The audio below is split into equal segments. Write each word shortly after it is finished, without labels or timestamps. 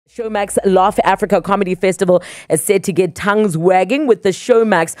Showmax Laugh Africa Comedy Festival is set to get tongues wagging with the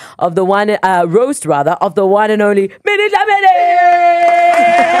Showmax of the one roast of the one and only Minnie Dlamini.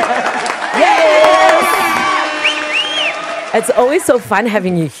 Yes! It's always so fun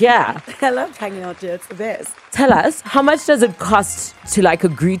having you here. I love hanging out here. It's the best. Tell us, how much does it cost to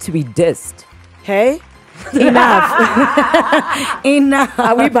agree to be dissed? Hey? Enough. Enough.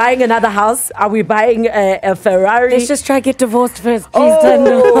 Are we buying another house? Are we buying a Ferrari? Let's just try to get divorced first.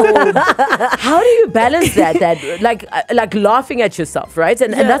 Oh. How do you balance that? Like laughing at yourself, right?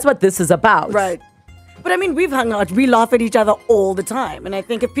 And that's what this is about. Right. But I mean, we've hung out. We laugh at each other all the time. And I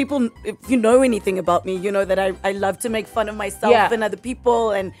think if you know anything about me, you know that I love to make fun of myself and other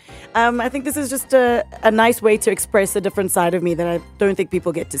people. And I think this is just a nice way to express a different side of me that I don't think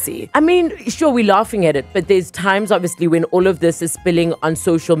people get to see. I mean, sure, we're laughing at it, but there's times, obviously, when all of this is spilling on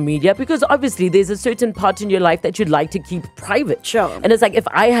social media, because obviously there's a certain part in your life that you'd like to keep private. Sure. And it's like, if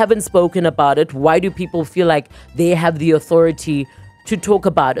I haven't spoken about it, why do people feel like they have the authority to talk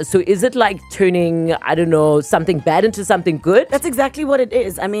about it? So is it like turning, I don't know, something bad into something good? That's exactly what it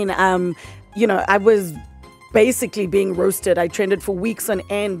is. I mean, I was basically being roasted. I trended for weeks on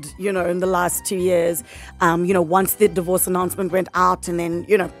end, in the last 2 years. Once the divorce announcement went out, and then,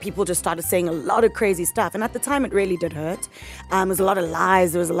 people just started saying a lot of crazy stuff. And at the time, it really did hurt. There was a lot of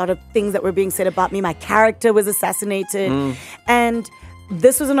lies. There was a lot of things that were being said about me. My character was assassinated. And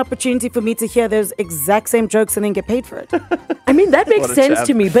this was an opportunity for me to hear those exact same jokes and then get paid for it. I mean, that makes sense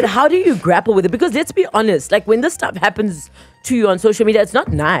to me, but how do you grapple with it? Because let's be honest, when this stuff happens to you on social media, it's not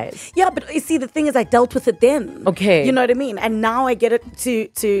nice. Yeah, but you see, the thing is, I dealt with it then. Okay. You know what I mean? And now I get it to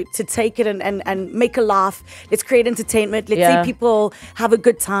take it and make a laugh. Let's create entertainment. Let's see people have a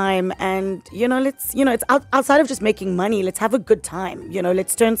good time. And, it's outside of just making money. Let's have a good time.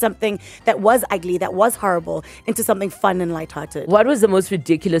 Let's turn something that was ugly, that was horrible, into something fun and lighthearted. What was the most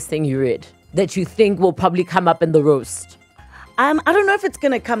ridiculous thing you read that you think will probably come up in the roast? I don't know if it's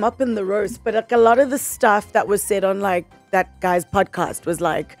going to come up in the roast, but a lot of the stuff that was said on that guy's podcast was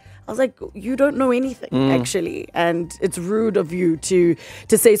I was like, you don't know anything, actually. And it's rude of you to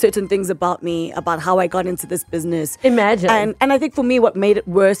say certain things about me, about how I got into this business. Imagine. And I think for me, what made it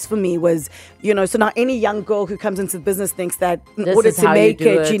worse for me was, so now any young girl who comes into the business thinks that in order to make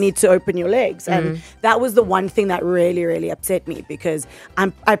it, you need to open your legs. And that was the one thing that really, really upset me, because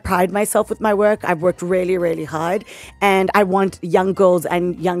I pride myself with my work. I've worked really, really hard. And I want young girls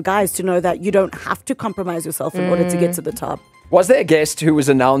and young guys to know that you don't have to compromise yourself in order to get to the top. Was there a guest who was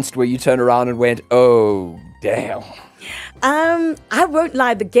announced where you turned around and went, oh, damn? I won't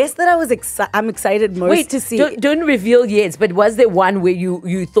lie. The guest that I'm excited most to see. Don't reveal yet, but was there one where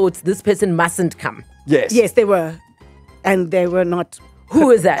you thought this person mustn't come? Yes. Yes, they were. And they were not.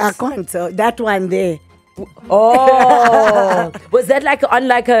 Who is that? I can't tell. That one there. Oh, was that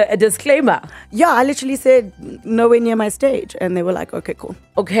on a disclaimer? Yeah, I literally said nowhere near my stage, and they were like, okay, cool.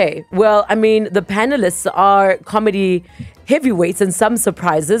 Okay, well, I mean, the panelists are comedy heavyweights and some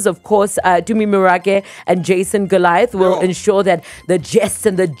surprises. Of course, Tumi Mirake and Jason Goliath will ensure that the jests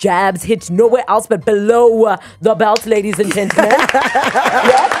and the jabs hit nowhere else but below the belt, ladies and gentlemen.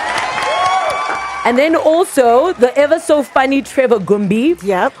 And then also the ever so funny Trevor Gumbi.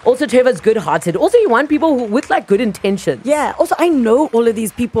 Yep. Also, Trevor's good-hearted. Also, you want people with good intentions. Yeah. Also, I know all of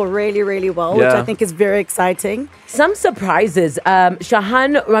these people really, really well, which I think is very exciting. Some surprises.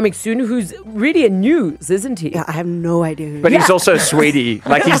 Shahan Ramiksoon, who's really in news, isn't he? Yeah, I have no idea who. But he's also a sweetie.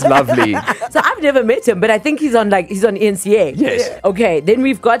 He's lovely. So I've never met him, but I think he's on NCA. Yes. Okay. Then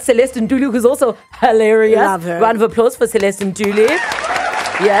we've got Celeste Ntuli, who's also hilarious. Love her. Round of applause for Celeste Ntuli.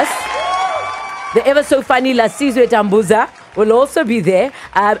 Yes. The ever so funny Lasizwe Tambuza will also be there.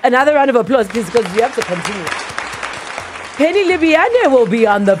 Another round of applause, please, because we have to continue. Penny Libiane will be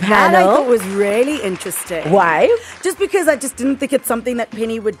on the panel. That I thought was really interesting. Why? Just because I just didn't think it's something that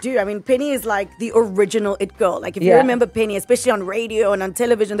Penny would do. I mean, Penny is the original it girl. If you remember Penny, especially on radio and on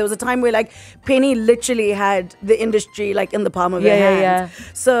television, there was a time where Penny literally had the industry in the palm of her hand. Yeah.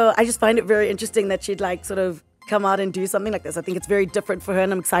 So I just find it very interesting that she'd sort of come out and do something like this. I think it's very different for her,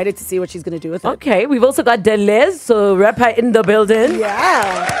 and I'm excited to see what she's going to do with it. Okay, we've also got Delez, so rapper in the building.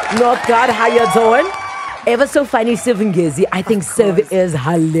 Yeah. North God, how you doing? Ever so funny Siv Ngezi. I think Siv is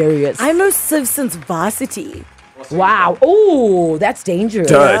hilarious. I know Siv since varsity. Wow. Oh, that's dangerous.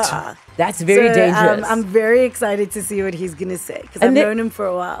 Dirt. Yeah. That's very dangerous. I'm very excited to see what he's going to say, because I've known him for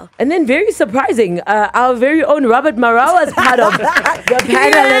a while. And then very surprising, our very own Robert Marawa is part of the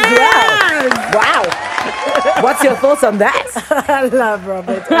panel as well. Wow. What's your thoughts on that? I love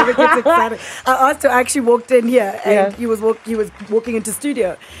Robert. I think it's exciting. I asked him, I actually walked in here, and he was walking into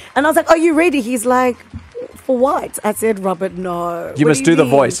studio. And I was like, are you ready? He's like, For what? I said, Robert, no. You What must do the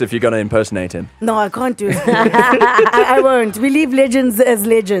mean? voice if you're going to impersonate him. No, I can't do it. I won't. We leave legends as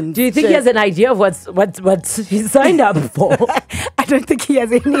legends. Do you think he has an idea of what he signed up for? I don't think he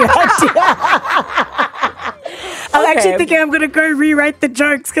has any idea. I'm actually thinking I'm going to go rewrite the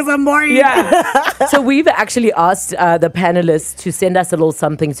jokes because I'm worried. Yeah. So we've actually asked the panelists to send us a little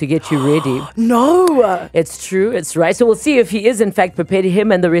something to get you ready. No. It's true. It's right. So we'll see if he is in fact prepared.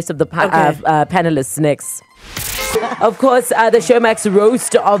 Him and the rest of the panelists next. Of course, the Showmax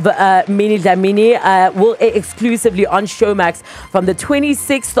roast of Minnie Dlamini will air exclusively on Showmax from the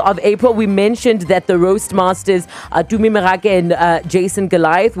 26th of April. We mentioned that the roast masters are Tumi Merake and Jason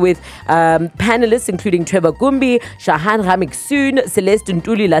Goliath, with panelists including Trevor Gumbi, Shahan Ramiksoon, Celeste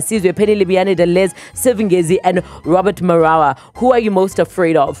Ntuli Lasizwe, Penny Libiane Delez, Sivingezi, and Robert Marawa. Who are you most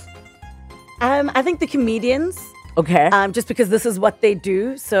afraid of? I think the comedians. Okay. Just because this is what they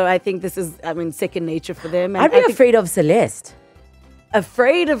do. So I think this is, second nature for them. And I'd be afraid of Celeste.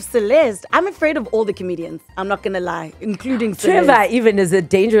 Afraid of Celeste? I'm afraid of all the comedians. I'm not going to lie, including Celeste. Trevor even is a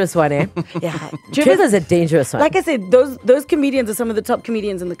dangerous one, eh? Yeah. Trevor's a dangerous one. Like I said, those comedians are some of the top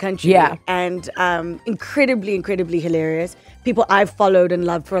comedians in the country. Yeah. And incredibly, incredibly hilarious. People I've followed and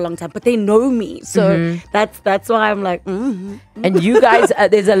loved for a long time, but they know me. So that's why I'm like, And you guys,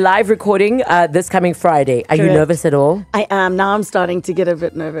 there's a live recording this coming Friday. Are you Correct. nervous at all? I am. Now I'm starting to get a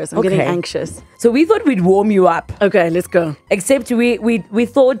bit nervous. I'm getting anxious. So we thought we'd warm you up. Okay, let's go. Except we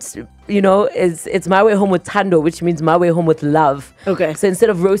thought, it's My Way Home with Thando, which means My Way Home with Love. Okay. So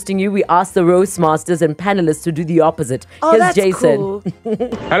instead of roasting you, we asked the roast masters and panelists to do the opposite. Oh, Here's that's Jason. cool.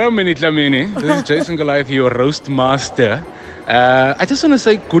 Hello, Minnie Dlamini. This is Jason Goliath, your roast master. I just want to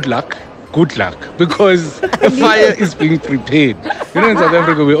say good luck, because the fire is being prepared. In South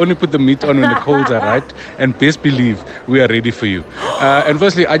Africa, we only put the meat on when the coals are right, and best believe we are ready for you. And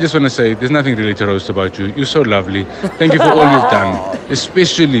firstly, I just want to say there's nothing really to roast about you. You're so lovely. Thank you for all you've done,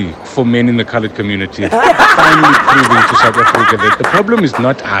 especially for men in the colored community. Finally proving to South Africa that the problem is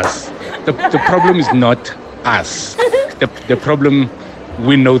not us. The problem is not us. The problem,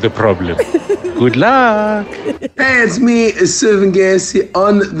 we know the problem. Good luck. Hey, it's me, Serving Gassi,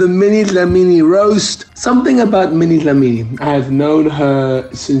 on the Minnie Dlamini roast. Something about Minnie Dlamini. I have known her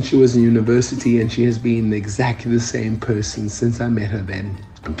since she was in university, and she has been exactly the same person since I met her then.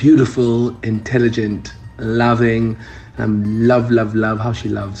 Beautiful, intelligent, loving. Love how she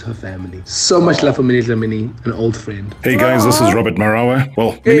loves her family. So much love for Minnie Dlamini, an old friend. Hey guys, this is Robert Marawa.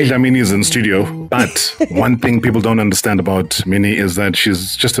 Well, Minnie Dlamini is in studio, but one thing people don't understand about Minnie is that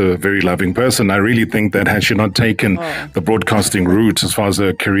she's just a very loving person. I really think that had she not taken the broadcasting route as far as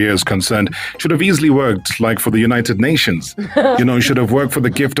her career is concerned, should have easily worked like for the United Nations. Should have worked for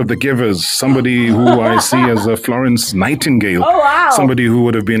the Gift of the Givers, somebody who I see as a Florence Nightingale. Oh, wow. Somebody who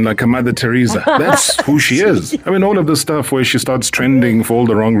would have been like a Mother Teresa. That's who she is. I mean, all of this stuff where she starts trending for all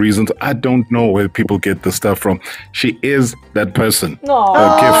the wrong reasons, I don't know where people get the stuff from. She is that person.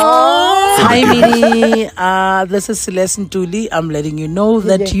 Her gift. Hi, Minnie. This is Celeste Ntuli. I'm letting you know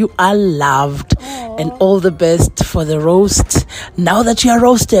that you are loved, and all the best for the roast. Now that you are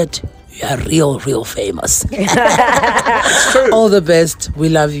roasted, you are real famous. All the best. We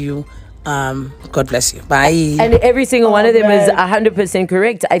love you. God bless you. Bye. And every single one of them is 100%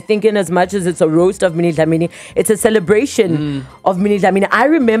 correct. I think in as much as it's a roast of Minnie Dlamini, it's a celebration of Minnie Dlamini. I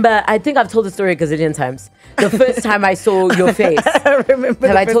remember, I think I've told the story a gazillion times. The first time I saw your face. I remember.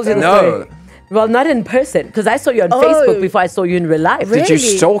 Have I told you the story? Well, not in person, because I saw you on Facebook before I saw you in real life. Did you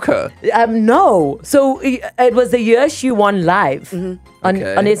stalk her? No. So it was the year she won live on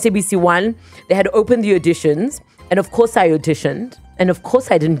SABC One. They had opened the auditions, and of course I auditioned. And of course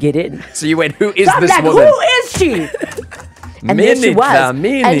I didn't get in. So you went, who is so I'm this like, woman? Who is she? And there she was.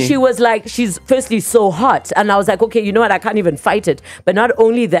 Dlamini. And she was like, she's firstly so hot. And I was like, okay, you know what? I can't even fight it. But not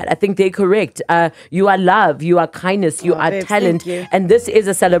only that, I think they're correct. You are love, you are kindness, you are babe, talent. thank you. And this is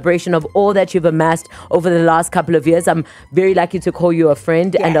a celebration of all that you've amassed over the last couple of years. I'm very lucky to call you a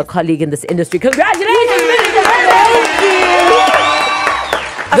friend and a colleague in this industry. Congratulations, Minnie! Thank you!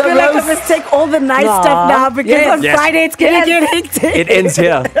 I feel like I must take all the nice stuff now because on Friday it's going to get hectic. It ends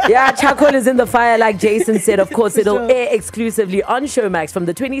here. Yeah, charcoal is in the fire, like Jason said. Of course, it'll air exclusively on Showmax from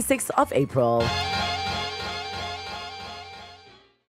the 26th of April.